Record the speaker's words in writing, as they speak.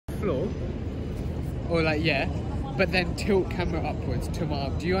Or like, yeah, but then tilt camera upwards to my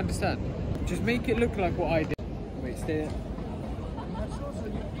arm. Do you understand? Just make it look like what I did. Wait, stay there.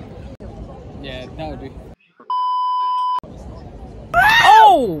 Yeah, that'll do.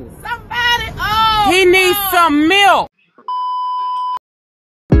 Oh! Somebody! Oh! He needs some milk!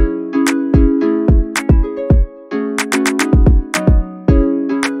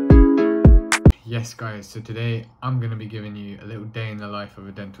 Yes guys, so today I'm going to be giving you a little day in the life of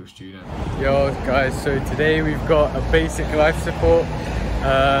a dental student. Yo guys, so today we've got a basic life support.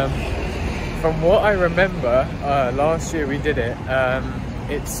 From what I remember, last year we did it.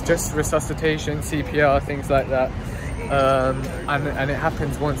 It's just resuscitation, CPR, things like that. And it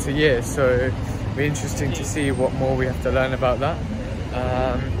happens once a year, so it'll be interesting to see what more we have to learn about that.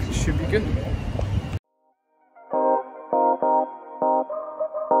 Should be good.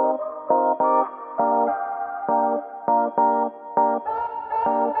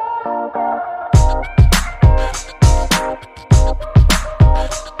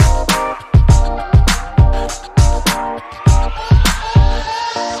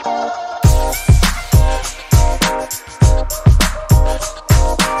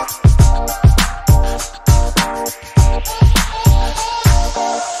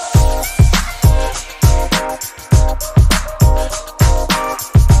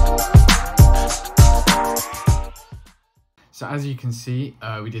 So as you can see,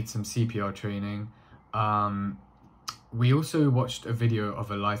 we did some CPR training. We also watched a video of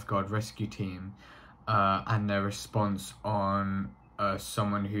a lifeguard rescue team and their response on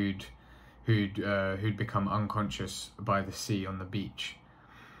someone who'd become unconscious by the sea on the beach.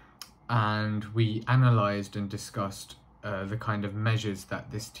 And we analysed and discussed the kind of measures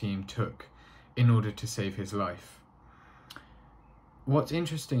that this team took in order to save his life. What's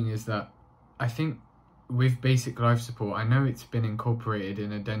interesting is that I think with basic life support, I know it's been incorporated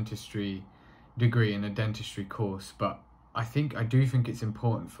in a dentistry degree, in a dentistry course, but I do think it's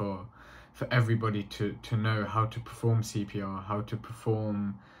important for everybody to know how to perform CPR, how to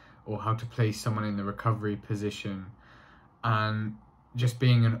perform or how to place someone in the recovery position, and just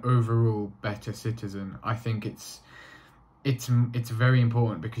being an overall better citizen. I think it's very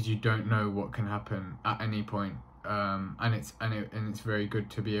important because you don't know what can happen at any point. And it's very good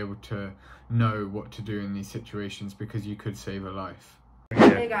to be able to know what to do in these situations because you could save a life.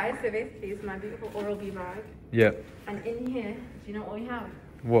 Hey guys, so basically it's my beautiful Oral-B bag. Yeah. And in here, do you know what we have?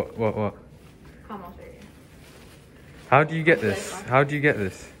 What? Come, I'll show you. How do you get this? How do you get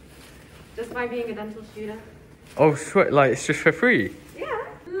this? Just by being a dental student. Oh, sweat! Like it's just for free? Yeah.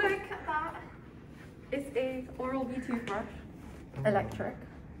 Look at that. It's a Oral-B toothbrush, electric.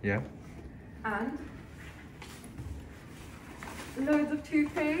 Yeah. And loads of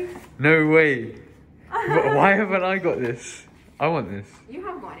toothpaste. No way. But why haven't I got this? I want this. You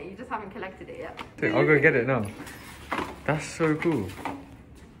have got it, you just haven't collected it yet. Dude, I'll go get it now. That's so cool.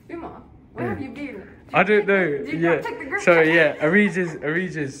 Umar, where have you been? I don't know. Did you not take the grip? Sorry, yeah. Arija's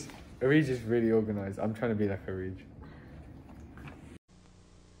really organised. I'm trying to be like Arij.